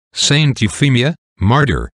Saint Euphemia,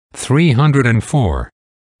 Martyr, 304.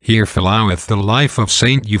 Here followeth the life of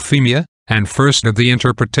Saint Euphemia, and first of the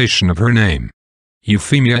interpretation of her name.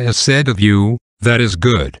 Euphemia is said of you, that is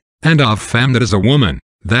good, and of femme that is a woman,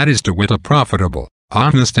 that is to wit a profitable,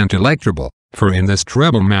 honest and delectable, for in this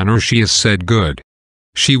treble manner she is said good.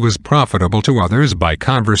 She was profitable to others by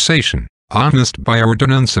conversation, honest by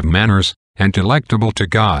ordinance of manners, and delectable to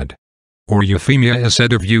God. Or Euphemia is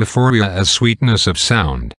said of Euphoria as sweetness of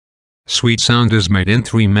sound. Sweet sound is made in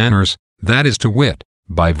three manners, that is to wit,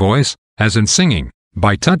 by voice, as in singing,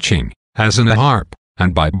 by touching, as in a harp,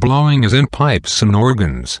 and by blowing as in pipes and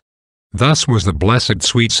organs. Thus was the blessed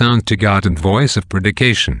sweet sound to God in voice of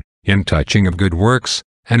predication, in touching of good works,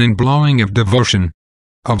 and in blowing of devotion.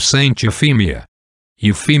 Of Saint Euphemia.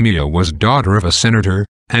 Euphemia was daughter of a senator,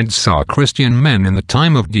 and saw Christian men in the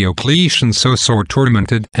time of Diocletian so sore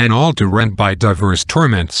tormented and all to rent by divers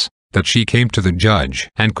torments, that she came to the judge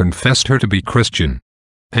and confessed her to be Christian.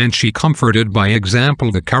 And she comforted by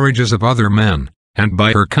example the courages of other men, and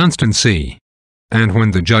by her constancy. And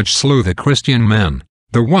when the judge slew the Christian men,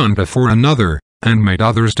 the one before another, and made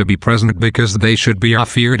others to be present because they should be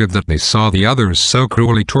afeard of that they saw the others so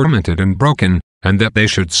cruelly tormented and broken, and that they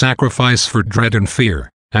should sacrifice for dread and fear,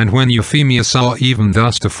 and when Euphemia saw even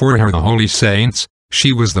thus before her the holy saints,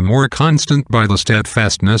 she was the more constant by the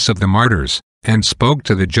steadfastness of the martyrs, and spoke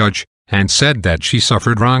to the judge, and said that she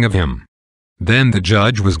suffered wrong of him. Then the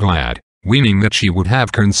judge was glad, weening that she would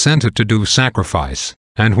have consented to do sacrifice,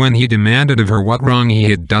 and when he demanded of her what wrong he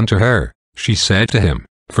had done to her, she said to him,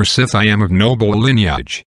 For sith I am of noble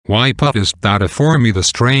lineage, why puttest thou afore me the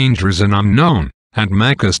strangers and unknown, and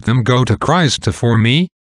makest them go to Christ afore me?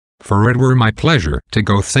 For it were my pleasure to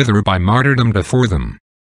go thither by martyrdom before them.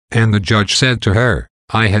 And the judge said to her,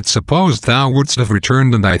 I had supposed thou wouldst have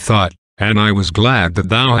returned in thy thought, and I was glad that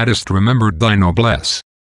thou hadst remembered thy noblesse.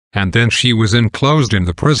 And then she was enclosed in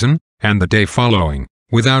the prison, and the day following,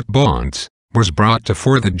 without bonds, was brought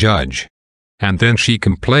before the judge. And then she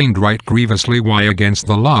complained right grievously why against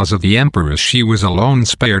the laws of the emperors she was alone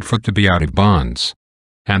spared for to be out of bonds.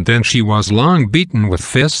 And then she was long beaten with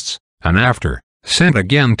fists, and after, sent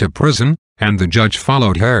again to prison, and the judge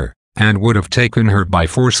followed her, and would have taken her by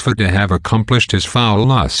force for to have accomplished his foul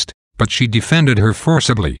lust, but she defended her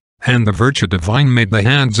forcibly, and the virtue divine made the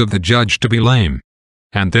hands of the judge to be lame.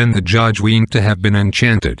 And then the judge weened to have been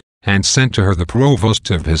enchanted, and sent to her the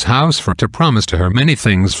provost of his house for to promise to her many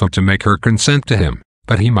things for to make her consent to him,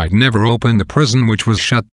 but he might never open the prison which was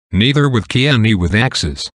shut, neither with key ni with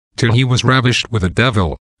axes, till he was ravished with a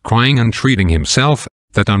devil, crying and entreating himself,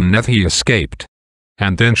 that unneth he escaped.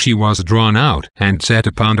 And then she was drawn out and set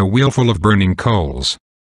upon a wheel full of burning coals.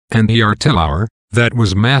 And the artillerer, that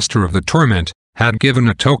was master of the torment, had given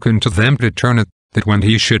a token to them to turn it, that when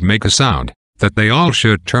he should make a sound, that they all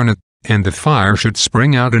should turn it, and the fire should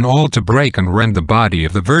spring out and all to break and rend the body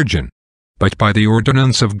of the Virgin. But by the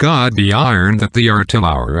ordinance of God the iron that the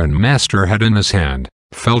artillerer and master had in his hand,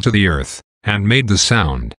 fell to the earth, and made the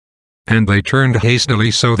sound. And they turned hastily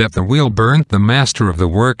so that the wheel burnt the master of the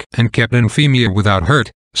work and kept Euphemia without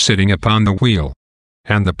hurt, sitting upon the wheel.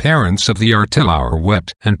 And the parents of the artillerer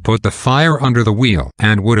wept and put the fire under the wheel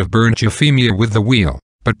and would have burnt Euphemia with the wheel,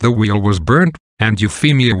 but the wheel was burnt, and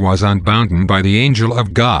Euphemia was unbounden by the angel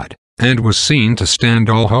of God, and was seen to stand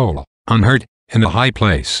all whole, unhurt, in a high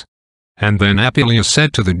place. And then Apuleius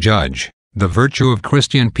said to the judge, The virtue of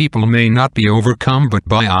Christian people may not be overcome but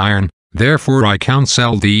by iron, therefore I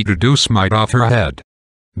counsel thee to do smite off her head.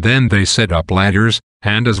 Then they set up ladders,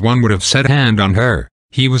 and as one would have set hand on her,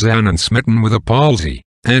 he was down and smitten with a palsy,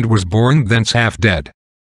 and was borne thence half dead.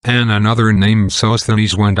 And another named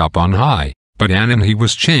Sosthenes went up on high, but anon he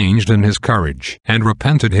was changed in his courage, and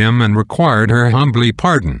repented him and required her humbly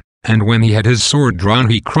pardon. And when he had his sword drawn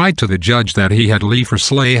he cried to the judge that he had liefer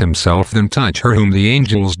slay himself than touch her whom the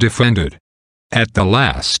angels defended. At the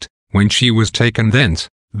last, when she was taken thence,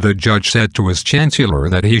 the judge said to his chancellor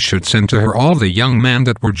that he should send to her all the young men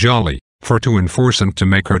that were jolly, for to enforce and to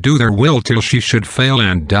make her do their will till she should fail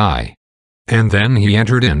and die. And then he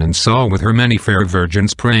entered in and saw with her many fair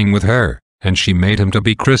virgins praying with her, and she made him to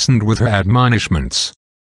be christened with her admonishments.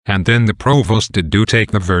 And then the provost did do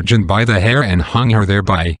take the virgin by the hair and hung her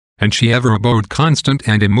thereby, and she ever abode constant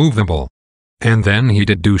and immovable. And then he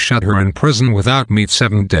did do shut her in prison without meat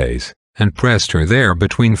 7 days, and pressed her there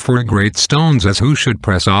between 4 great stones as who should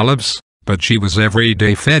press olives, but she was every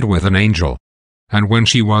day fed with an angel. And when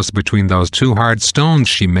she was between those 2 hard stones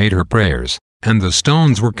she made her prayers, and the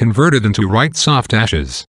stones were converted into right soft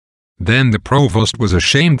ashes. Then the provost was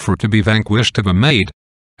ashamed for to be vanquished of a maid,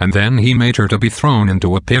 and then he made her to be thrown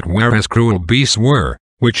into a pit where as cruel beasts were,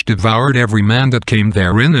 which devoured every man that came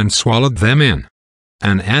therein and swallowed them in.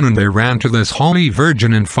 And anon they ran to this holy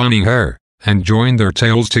virgin, and finding her, and joined their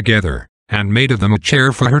tails together, and made of them a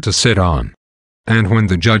chair for her to sit on. And when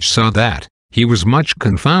the judge saw that, he was much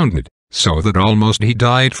confounded, so that almost he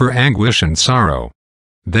died for anguish and sorrow.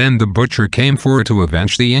 Then the butcher came for to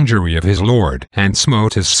avenge the injury of his lord, and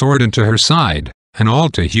smote his sword into her side, and all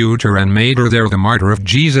to hewed her, and made her there the martyr of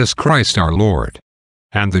Jesus Christ our Lord.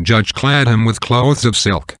 And the judge clad him with clothes of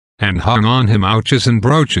silk, and hung on him ouches and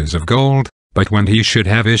brooches of gold. But when he should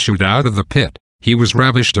have issued out of the pit, he was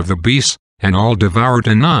ravished of the beasts, and all devoured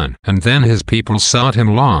anon. And then his people sought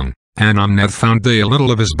him long, and omneth found they a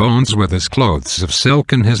little of his bones with his clothes of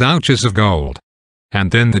silk and his ouches of gold.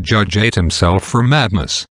 And then the judge ate himself for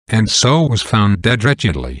madness, and so was found dead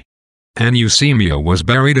wretchedly. And Euphemia was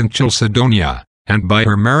buried in Chalcedonia, and by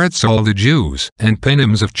her merits all the Jews and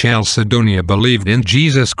Paynims of Chalcedonia believed in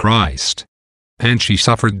Jesus Christ. And she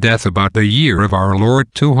suffered death about the year of our Lord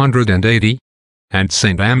 280. And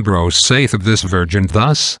St. Ambrose saith of this virgin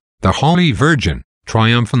thus: the Holy Virgin,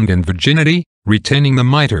 triumphant in virginity, retaining the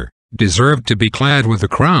mitre, deserved to be clad with the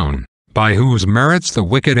crown, by whose merits the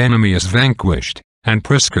wicked enemy is vanquished, and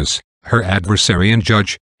Priscus, her adversary and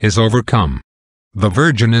judge, is overcome. The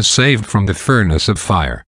Virgin is saved from the furnace of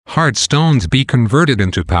fire, hard stones be converted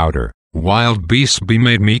into powder, wild beasts be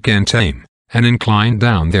made meek and tame, and incline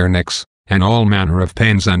down their necks, and all manner of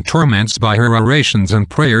pains and torments by her orations and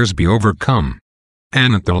prayers be overcome.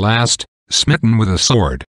 And at the last, smitten with a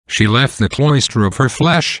sword, she left the cloister of her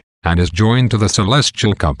flesh, and is joined to the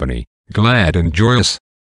celestial company, glad and joyous.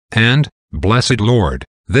 And, blessed Lord,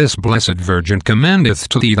 this blessed Virgin commendeth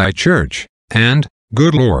to thee thy church, and,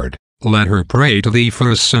 good Lord, let her pray to thee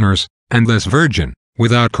for us sinners, and this Virgin,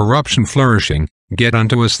 without corruption flourishing, get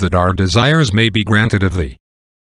unto us that our desires may be granted of thee.